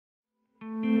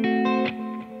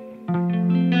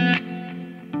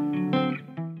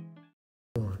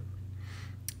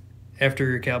After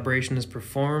your calibration is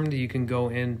performed, you can go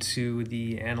into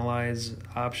the Analyze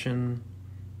option,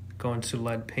 go into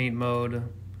lead paint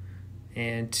mode,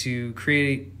 and to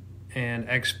create and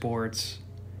export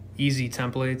easy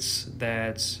templates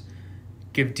that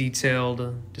give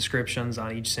detailed descriptions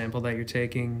on each sample that you're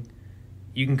taking,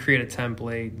 you can create a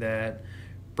template that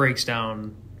breaks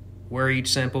down where each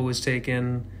sample was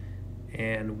taken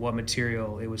and what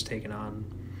material it was taken on.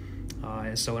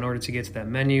 And so in order to get to that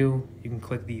menu, you can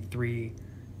click the three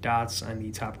dots on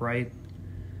the top right.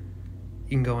 You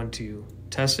can go into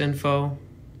test info.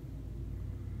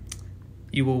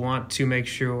 You will want to make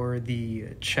sure the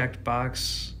checked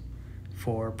box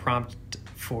for prompt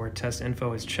for test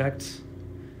info is checked.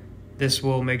 This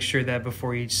will make sure that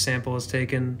before each sample is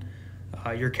taken,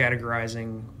 you're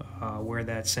categorizing where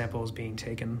that sample is being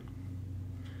taken.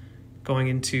 Going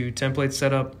into template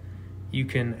setup, you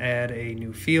can add a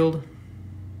new field.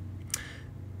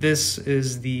 This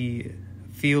is the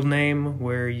field name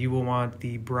where you will want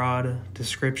the broad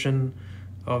description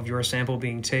of your sample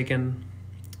being taken.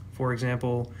 For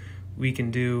example, we can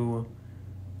do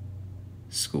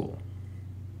school.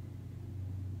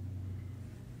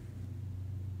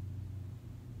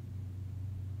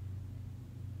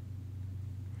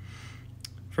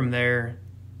 From there,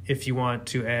 if you want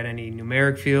to add any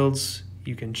numeric fields,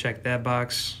 you can check that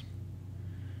box.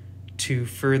 To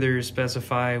further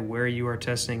specify where you are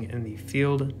testing in the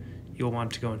field, you'll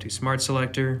want to go into Smart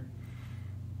Selector.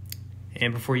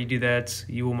 And before you do that,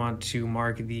 you will want to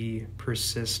mark the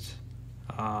persist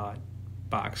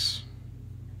box.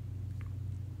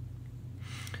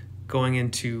 Going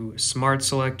into Smart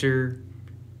Selector,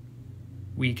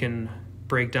 we can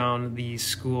break down the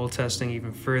school testing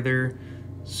even further.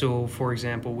 So for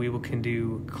example, we can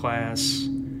do class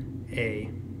A.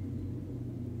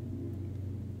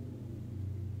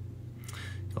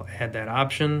 You'll add that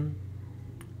option.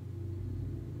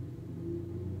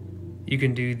 You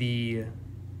can do the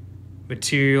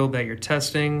material that you're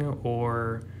testing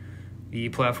or the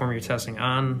platform you're testing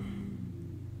on.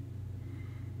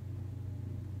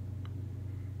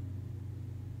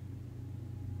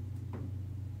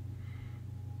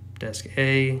 Desk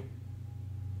A,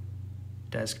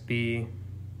 Desk B,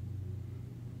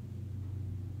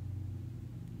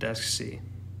 Desk C.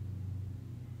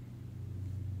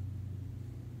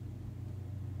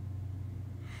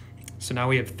 So now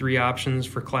we have three options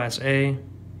for Class A,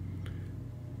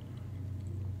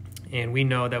 and we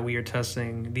know that we are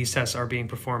testing, these tests are being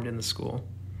performed in the school.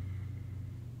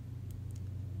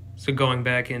 So going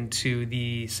back into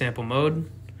the sample mode,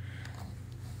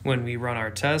 when we run our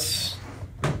tests,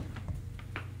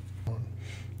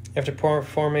 after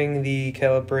performing the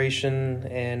calibration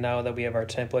and now that we have our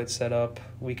template set up,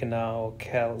 we can now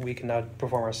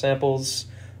perform our samples,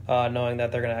 knowing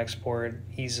that they're going to export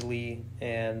easily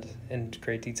and in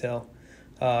great detail.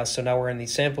 So now we're in the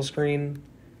sample screen.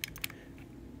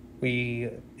 We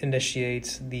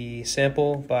initiate the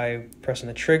sample by pressing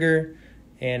the trigger,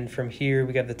 and from here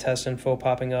we got the test info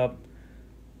popping up.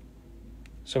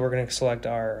 So we're going to select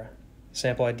our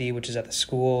sample ID, which is at the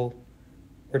school.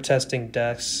 We're testing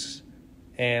desks,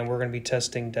 and we're going to be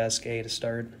testing desk A to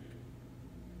start.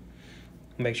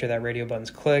 Make sure that radio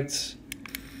button's clicked.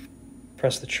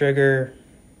 Press the trigger.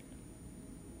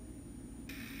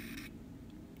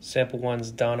 Sample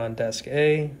 1's done on desk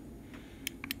A.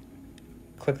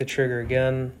 Click the trigger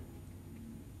again.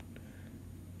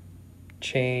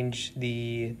 Change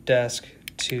the desk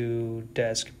to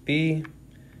desk B.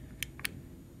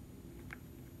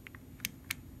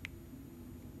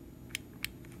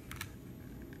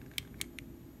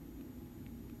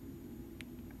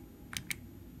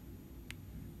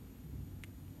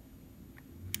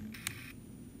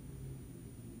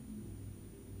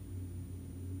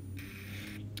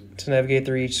 To navigate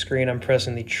through each screen, I'm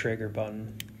pressing the trigger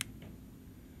button.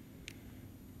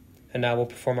 And now we'll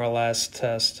perform our last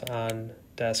test on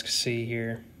desk C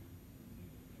here.